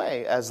same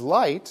way, as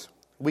light,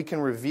 we can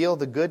reveal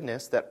the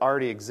goodness that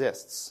already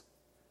exists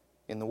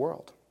in the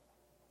world.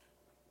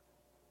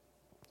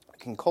 We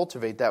can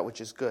cultivate that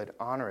which is good,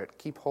 honor it,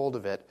 keep hold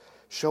of it,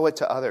 show it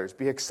to others,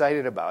 be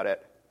excited about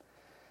it.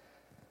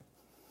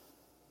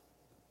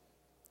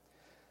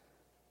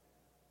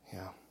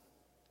 Yeah.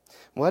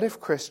 What if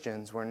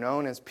Christians were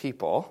known as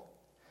people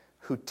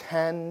who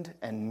tend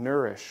and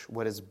nourish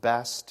what is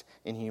best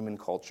in human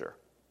culture?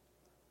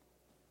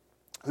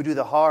 Who do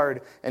the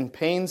hard and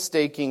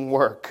painstaking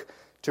work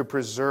to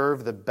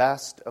preserve the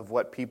best of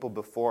what people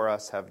before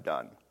us have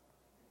done?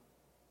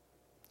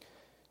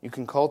 You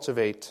can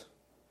cultivate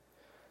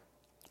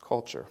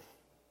culture.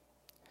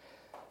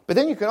 But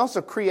then you can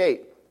also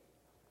create.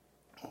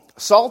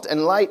 Salt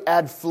and light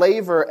add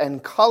flavor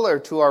and color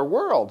to our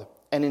world.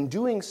 And in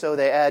doing so,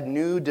 they add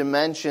new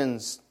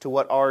dimensions to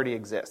what already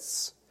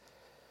exists.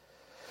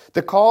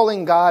 The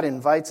calling God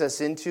invites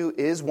us into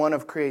is one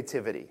of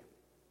creativity.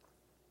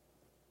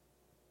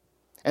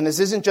 And this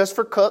isn't just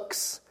for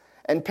cooks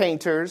and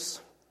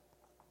painters,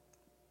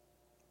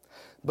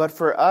 but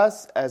for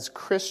us as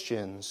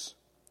Christians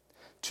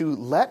to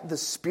let the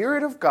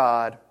Spirit of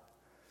God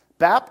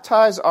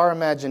baptize our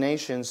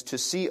imaginations to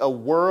see a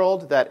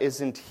world that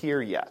isn't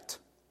here yet.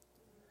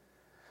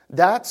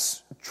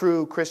 That's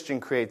true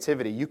Christian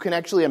creativity. You can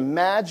actually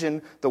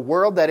imagine the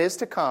world that is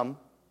to come,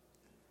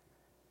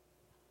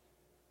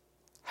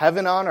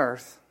 heaven on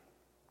earth,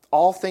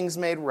 all things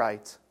made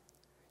right.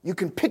 You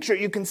can picture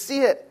it, you can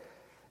see it,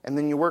 and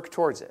then you work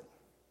towards it.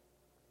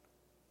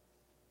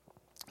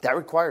 That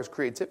requires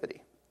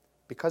creativity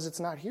because it's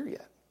not here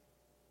yet.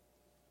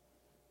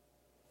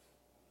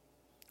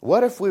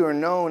 What if we were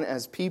known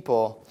as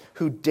people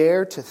who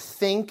dare to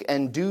think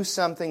and do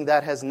something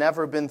that has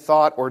never been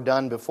thought or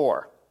done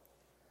before?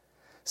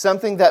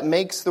 Something that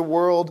makes the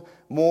world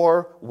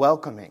more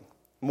welcoming,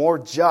 more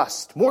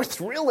just, more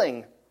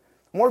thrilling,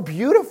 more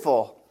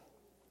beautiful,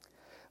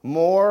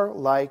 more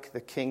like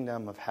the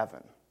kingdom of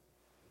heaven.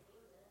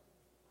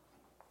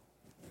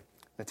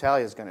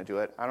 Natalia's going to do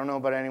it. I don't know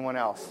about anyone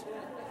else.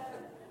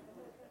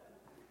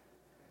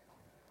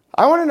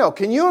 I want to know,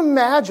 can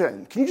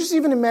you just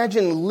even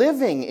imagine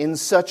living in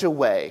such a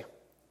way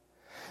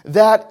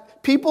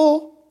that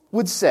people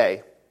would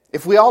say,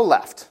 if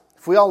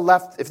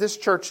this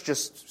church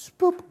just,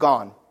 boop,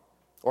 gone,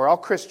 or all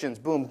Christians,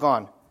 boom,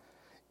 gone.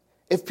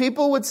 If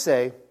people would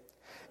say,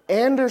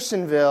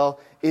 Andersonville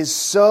is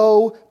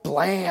so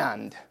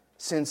bland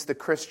since the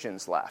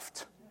Christians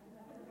left.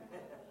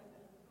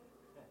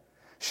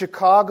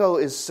 Chicago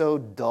is so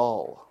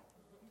dull.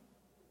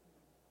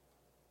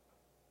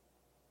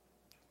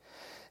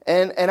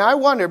 And I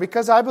wonder,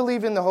 because I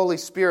believe in the Holy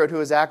Spirit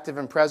who is active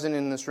and present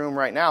in this room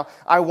right now,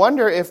 I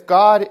wonder if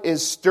God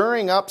is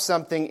stirring up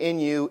something in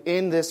you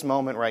in this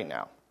moment right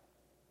now.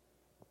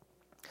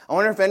 I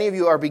wonder if any of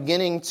you are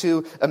beginning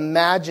to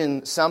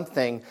imagine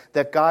something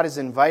that God is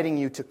inviting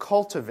you to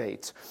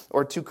cultivate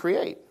or to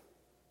create.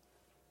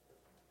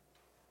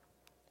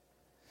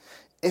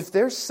 If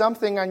there's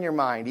something on your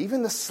mind,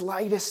 even the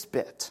slightest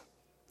bit,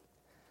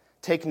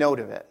 take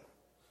note of it.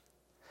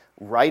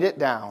 Write it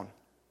down.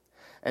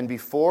 And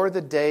before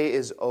the day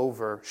is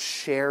over,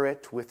 share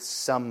it with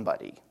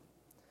somebody.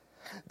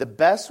 The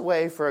best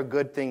way for a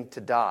good thing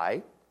to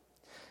die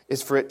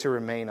is for it to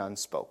remain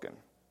unspoken.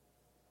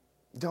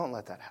 Don't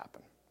let that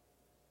happen.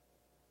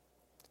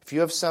 If you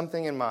have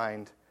something in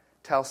mind,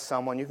 tell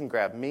someone. You can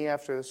grab me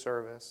after the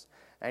service,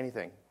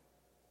 anything.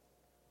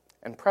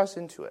 And press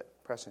into it.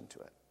 Press into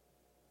it.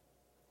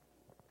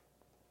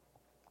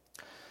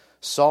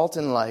 Salt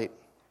and light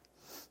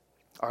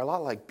are a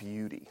lot like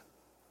beauty.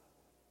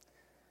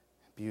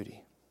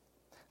 Beauty.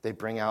 They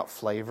bring out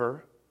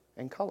flavor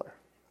and color.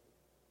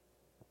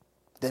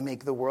 They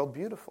make the world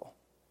beautiful.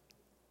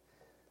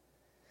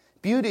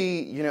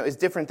 Beauty, is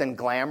different than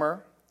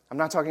glamour. I'm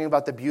not talking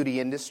about the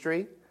beauty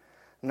industry.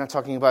 I'm not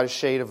talking about a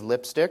shade of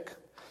lipstick.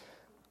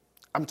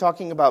 I'm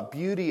talking about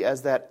beauty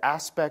as that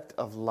aspect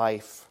of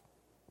life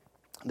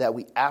that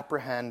we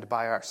apprehend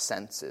by our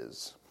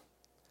senses,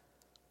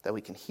 that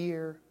we can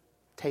hear,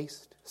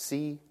 taste,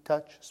 see,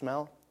 touch,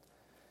 smell.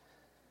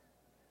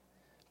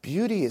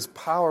 Beauty is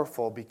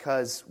powerful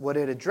because what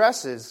it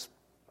addresses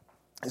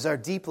is our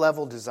deep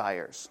level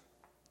desires.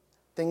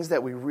 Things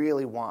that we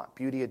really want,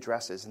 beauty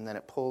addresses, and then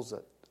it pulls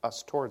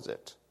us towards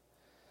it.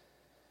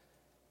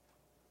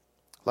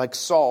 Like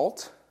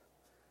salt,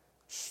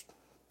 which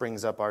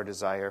brings up our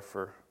desire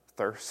for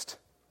thirst,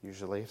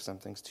 usually, if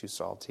something's too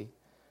salty,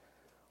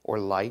 or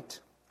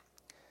light.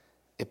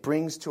 It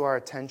brings to our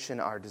attention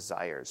our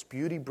desires.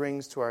 Beauty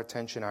brings to our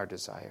attention our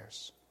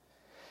desires.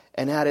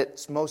 And at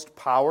its most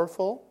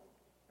powerful,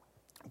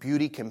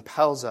 beauty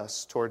compels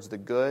us towards the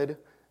good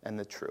and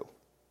the true.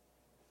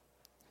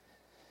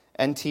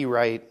 N.T.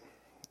 Wright,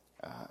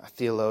 a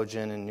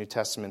theologian and New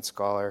Testament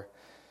scholar,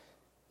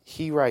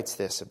 he writes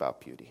this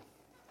about beauty.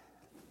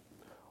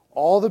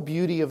 All the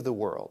beauty of the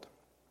world,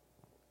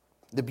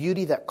 the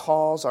beauty that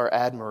calls our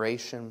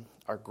admiration,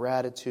 our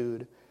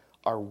gratitude,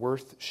 our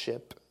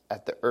worship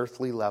at the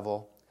earthly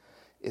level,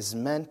 is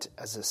meant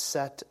as a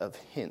set of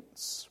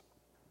hints,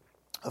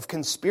 of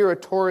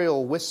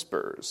conspiratorial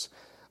whispers,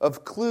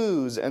 of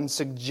clues and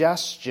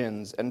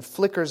suggestions and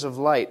flickers of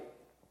light,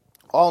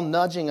 all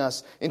nudging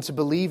us into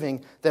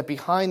believing that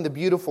behind the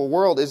beautiful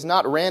world is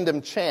not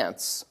random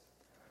chance,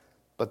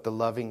 but the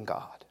loving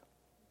God.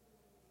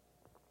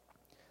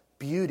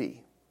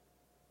 Beauty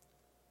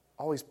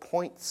always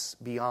points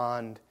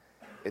beyond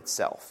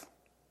itself.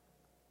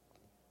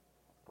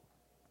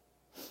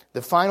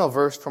 The final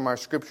verse from our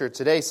scripture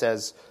today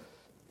says,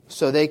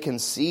 "So they can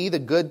see the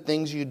good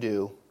things you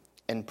do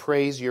and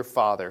praise your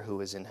Father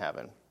who is in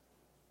heaven."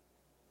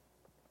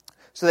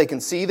 So they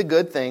can see the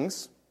good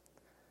things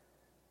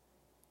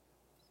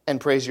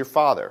and praise your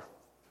Father.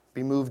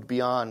 Be moved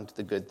beyond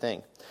the good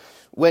thing.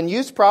 When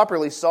used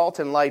properly, salt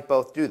and light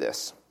both do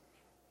this.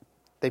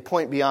 They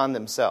point beyond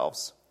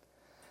themselves.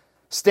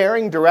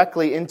 Staring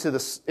directly into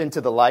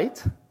the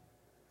light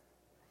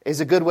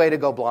is a good way to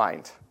go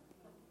blind.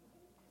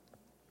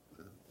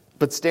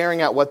 But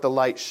staring at what the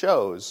light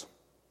shows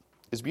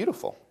is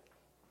beautiful.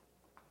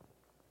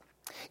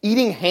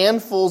 Eating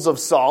handfuls of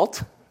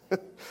salt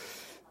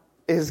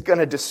is going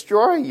to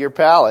destroy your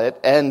palate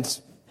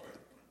and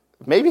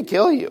maybe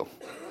kill you.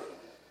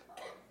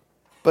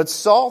 But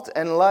salt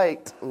and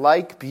light,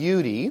 like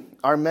beauty,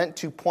 are meant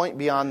to point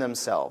beyond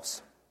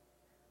themselves.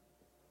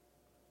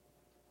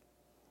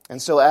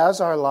 And so as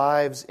our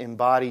lives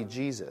embody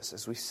Jesus,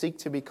 as we seek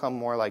to become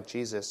more like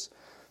Jesus,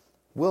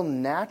 we'll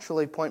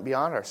naturally point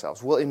beyond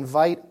ourselves. We'll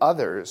invite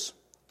others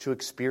to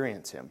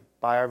experience Him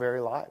by our very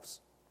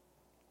lives.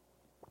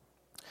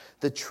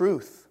 The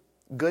truth,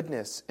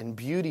 goodness, and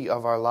beauty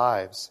of our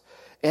lives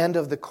and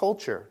of the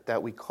culture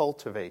that we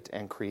cultivate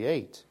and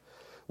create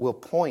will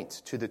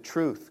point to the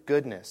truth,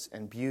 goodness,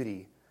 and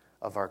beauty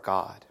of our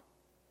God.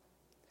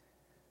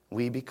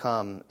 We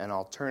become an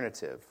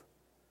alternative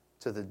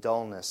to the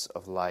dullness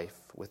of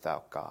life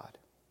without God.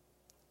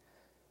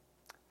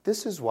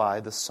 This is why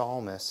the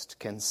psalmist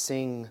can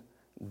sing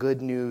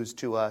good news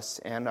to us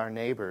and our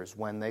neighbors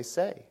when they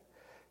say,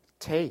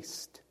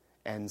 "Taste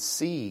and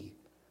see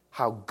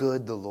how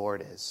good the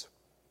Lord is.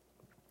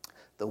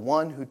 The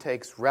one who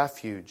takes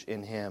refuge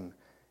in Him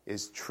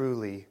is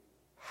truly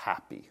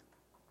happy."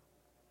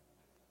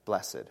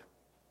 Blessed.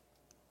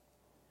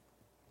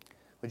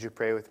 Would you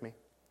pray with me?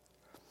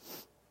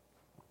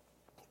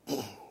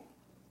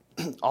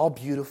 All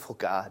beautiful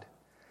God,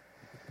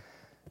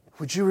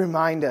 would you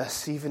remind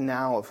us even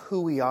now of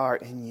who we are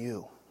in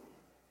you,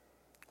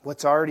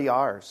 what's already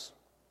ours,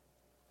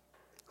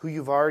 who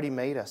you've already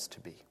made us to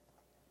be.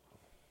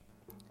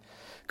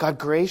 God,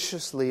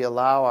 graciously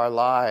allow our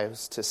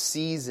lives to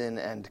season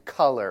and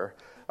color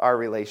our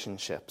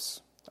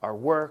relationships, our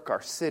work,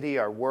 our city,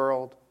 our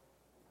world.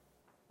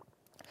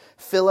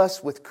 Fill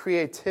us with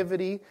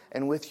creativity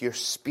and with your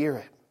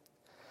Spirit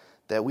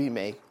that we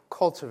may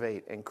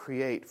cultivate and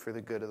create for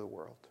the good of the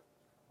world.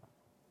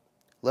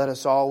 let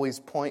us always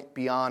point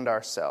beyond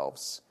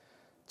ourselves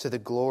to the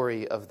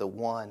glory of the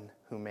one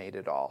who made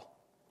it all.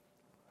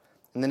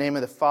 In the name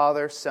of the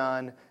Father,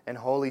 Son, and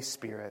Holy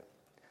Spirit,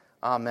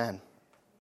 amen.